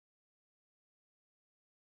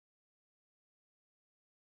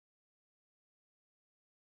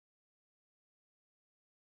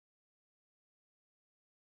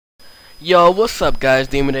Yo, what's up, guys?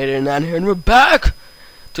 Demonator9 here, and we're back.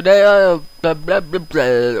 Today, blah, blah, blah,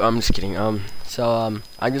 blah. I'm just kidding.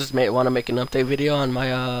 I just want to make an update video on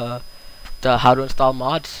my the how to install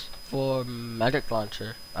mods for Magic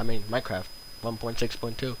Launcher. I mean Minecraft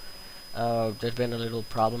 1.6.2. There's been a little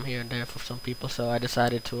problem here and there for some people, so I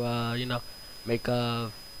decided to make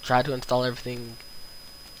try to install everything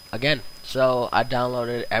again. So I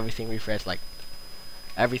downloaded everything, refreshed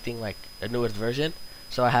everything like the newest version.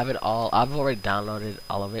 So I have it all. I've already downloaded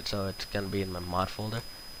all of it, so it's gonna be in my mod folder.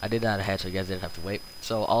 I did that ahead, so you guys didn't have to wait.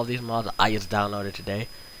 So all these mods I just downloaded today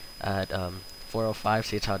at 4:05.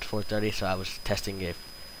 See, it's how it's 4:30. So I was testing if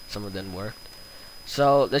some of them worked.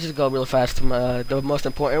 So let's just go real fast to the most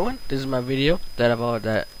important one. This is my video that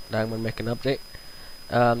that I'm gonna make an update.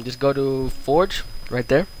 Just go to Forge right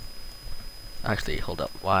there. Actually, hold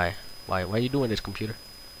up. Why are you doing this, computer?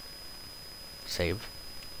 Save.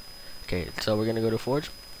 Okay, so we're gonna go to Forge,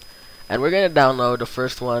 and we're gonna download the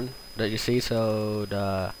first one that you see. So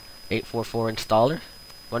the 844 installer.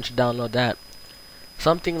 Once you download that,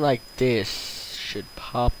 something like this should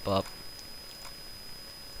pop up,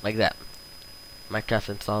 like that.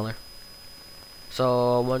 Minecraft installer.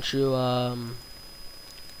 So once you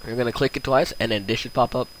you're gonna click it twice, and then this should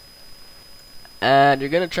pop up, and you're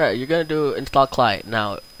gonna do install client.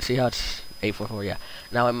 Now see how it's 844, yeah.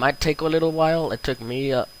 Now it might take a little while. It took me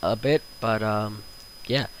a bit, but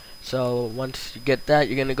yeah. So once you get that,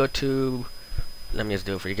 you're gonna go to, let me just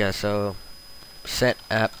do it for you guys. So set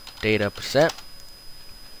app data percent,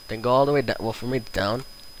 then go all the way down. Well, for me down,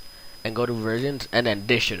 and go to versions, and then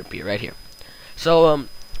this should appear right here. So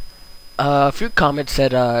a few comments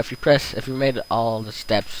said if you made all the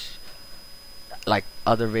steps like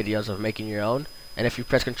other videos of making your own, and if you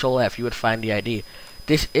press Control F, you would find the ID.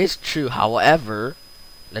 This is true, however,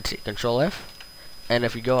 let's see, Control F, and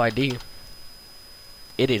if you go ID,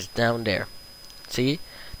 it is down there. See,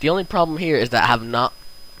 the only problem here is that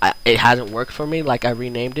it hasn't worked for me. Like I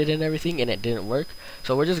renamed it and everything, and it didn't work.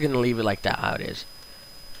 So we're just gonna leave it like that, how it is.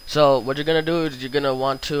 So what you're gonna do is you're gonna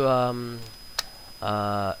want to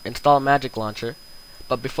install Magic Launcher,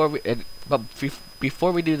 but before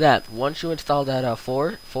we do that, once you install that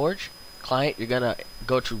Forge client, you're gonna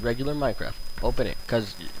go to regular Minecraft. Open it,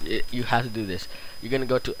 because you have to do this. You're gonna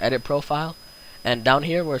go to edit profile, and down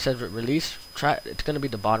here where it says release, it's gonna be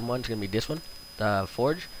the bottom one. It's gonna be this one, the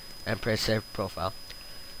Forge, and press save profile.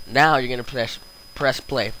 Now you're gonna press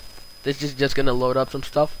play. This is just gonna load up some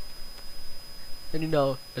stuff, and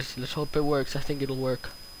let's hope it works. I think it'll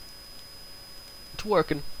work. It's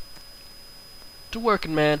working. It's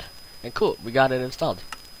working, man. And cool, we got it installed.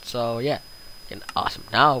 So yeah, and awesome.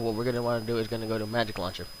 Now what we're gonna want to do is gonna go to Magic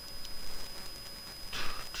Launcher.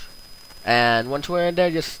 And once we're in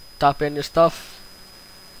there, just type in your stuff,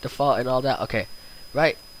 default and all that. Okay,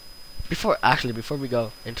 right. Before we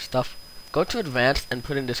go into stuff, go to advanced and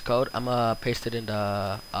put in this code. I'm gonna paste it in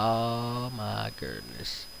the. Oh my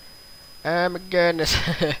goodness. Oh my goodness.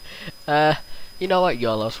 You know what,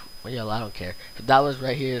 YOLOs. Well, YOLO, I don't care. So that was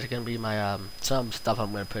right here is gonna be my some stuff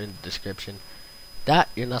I'm gonna put in the description. That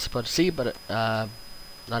you're not supposed to see, but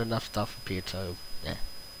not enough stuff appeared. So yeah.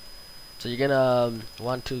 So you're gonna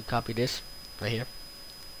want to copy this right here.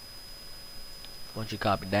 Once you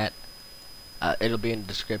copy that, it'll be in the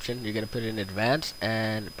description. You're gonna put it in advanced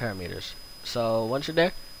and parameters. So once you're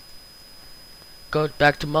there, go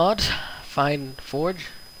back to mods, find Forge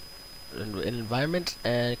in environments,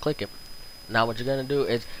 and click it. Now what you're gonna do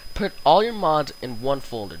is put all your mods in one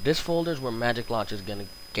folder. This folder is where Magic Launcher is gonna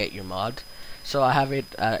get your mods. So I have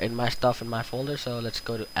it in my stuff in my folder. So let's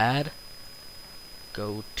go to add.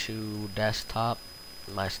 Go to desktop,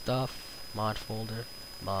 my stuff, mod folder,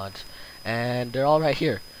 mods, and they're all right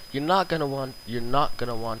here. You're not gonna want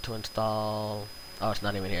to install. Oh, it's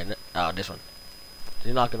not even here. Oh, this one.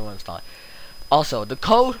 You're not gonna want to install it. Also, the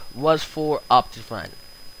code was for optifine.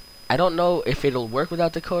 I don't know if it'll work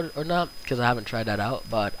without the code or not, because I haven't tried that out.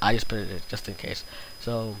 But I just put it in just in case.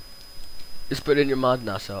 So just put in your mod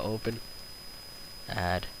now. So open,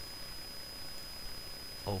 add,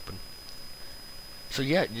 open. So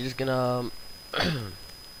yeah, you're just gonna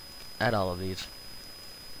add all of these.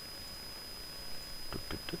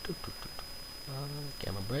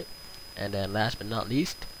 Gamma break, and then last but not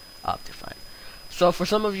least, optifine. So for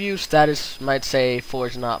some of you, status might say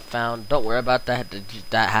Forge not found. Don't worry about that.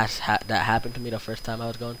 That happened to me the first time I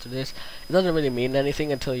was going through this. It doesn't really mean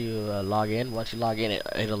anything until you log in. Once you log in,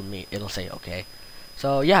 it'll say okay.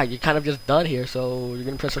 So yeah, you're kind of just done here. So you're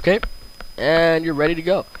gonna press OK, and you're ready to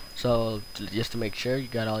go. So just to make sure you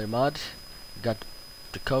got all your mods, you got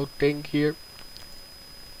the code thing here,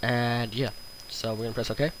 and yeah. So we're gonna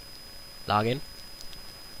press OK, log in,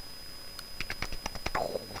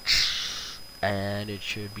 and it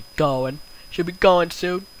should be going. Should be going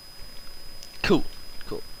soon. Cool.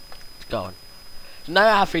 It's going. So now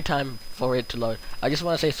I have free time for it to load. I just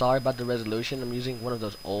want to say sorry about the resolution. I'm using one of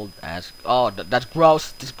those old ass. Oh, that's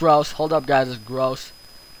gross. This is gross. Hold up, guys. It's gross.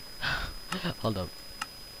 Hold up.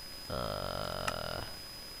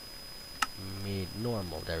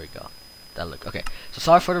 Normal. There we go. That look okay. So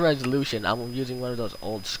sorry for the resolution. I'm using one of those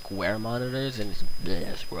old square monitors, and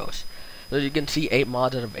it's gross. So you can see 8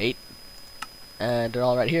 mods out of 8, and they're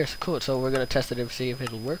all right here. So cool. So we're gonna test it and see if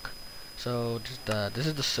it'll work. So just this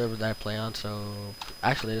is the server that I play on. So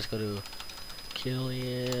actually, let's go to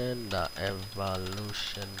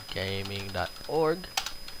Killian.evolutiongaming.org.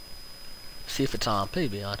 See if it's on. Please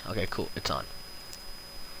be on. Okay, cool. It's on.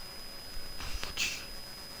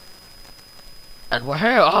 And we're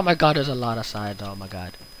here. Oh my god, there's a lot of sides. Oh my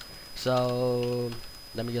god. So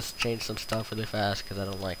let me just change some stuff really fast because I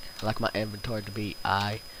like my inventory to be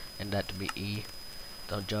I and that to be E.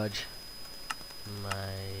 Don't judge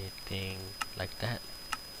my thing like that.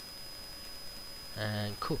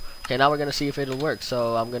 And cool. Okay, now we're gonna see if it'll work.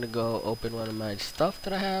 So I'm gonna go open one of my stuff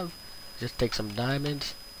that I have. Just take some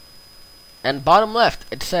diamonds. And bottom left,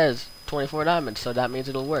 it says 24 diamonds. So that means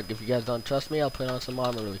it'll work. If you guys don't trust me, I'll put on some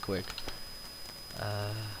armor really quick.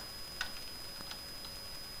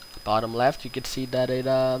 Bottom left, you can see that it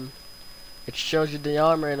shows you the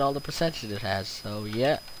armor and all the percentages it has. So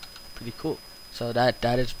yeah, pretty cool. So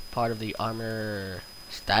that is part of the armor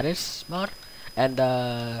status mod, and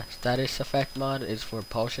status effect mod is for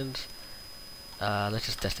potions. Let's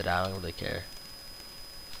just test it out. I don't really care.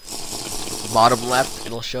 Bottom left,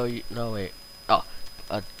 it'll show you. No wait. Oh,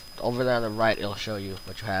 over there on the right, it'll show you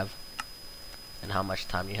what you have and how much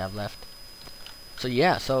time you have left. So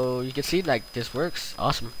yeah, so you can see like this works.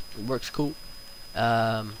 Awesome. It works cool.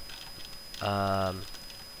 Optifine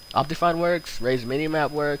works. Reis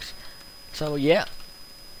minimap works. So yeah,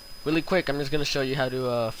 really quick, I'm just gonna show you how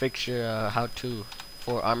to fix your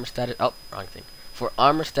for armor status. Oh, wrong thing. For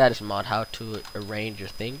armor status mod, how to arrange your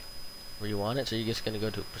thing where you want it. So you're just gonna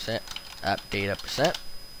go to app data %.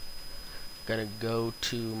 Gonna go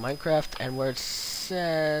to Minecraft, and where it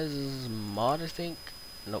says mod, I think.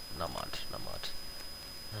 Nope, not mods.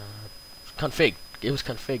 Config. It was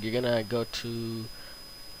config. You're gonna go to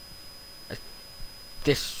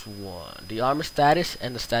this one, the armor status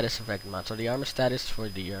and the status effect mod. So the armor status for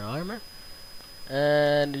your armor,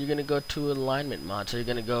 and you're gonna go to alignment mod. So you're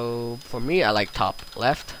gonna go, for me, I like top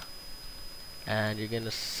left, and you're gonna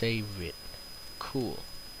save it. Cool.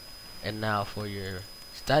 And now for your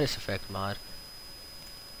status effect mod,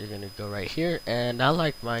 you're gonna go right here, and I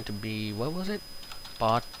like mine to be, what was it?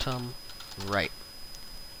 Bottom right.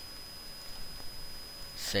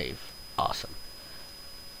 Save. Awesome.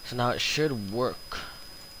 So now it should work.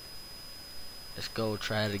 Let's go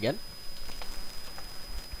try it again.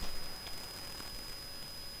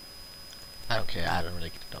 I don't care. I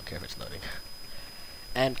don't care if it's loading.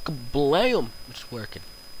 And kablam! It's working.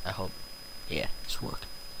 I hope. Yeah, it's working.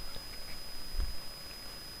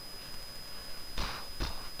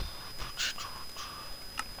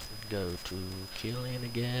 Go to Killian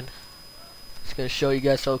again. It's gonna show you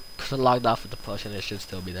guys. So, cause I logged off with the potion, it should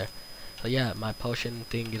still be there. So yeah, my potion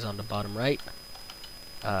thing is on the bottom right,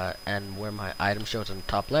 and where my item shows on the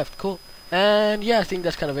top left. Cool. And yeah, I think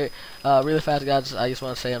that's kind of it. Really fast, guys. I just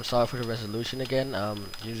want to say I'm sorry for the resolution again.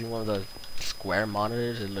 Using one of those square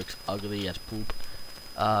monitors, it looks ugly as poop.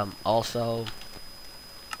 Also,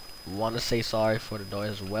 want to say sorry for the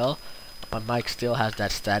noise as well. My mic still has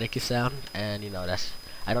that staticky sound, and you know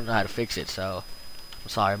I don't know how to fix it, so I'm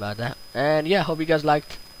sorry about that. And yeah, hope you guys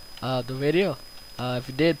liked the video. If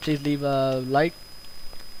you did, please leave a like,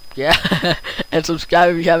 yeah, and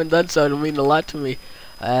subscribe if you haven't done so. It'll mean a lot to me.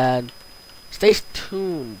 And stay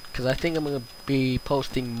tuned, because I think I'm gonna be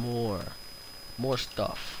posting more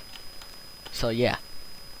stuff. So yeah,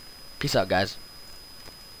 peace out, guys.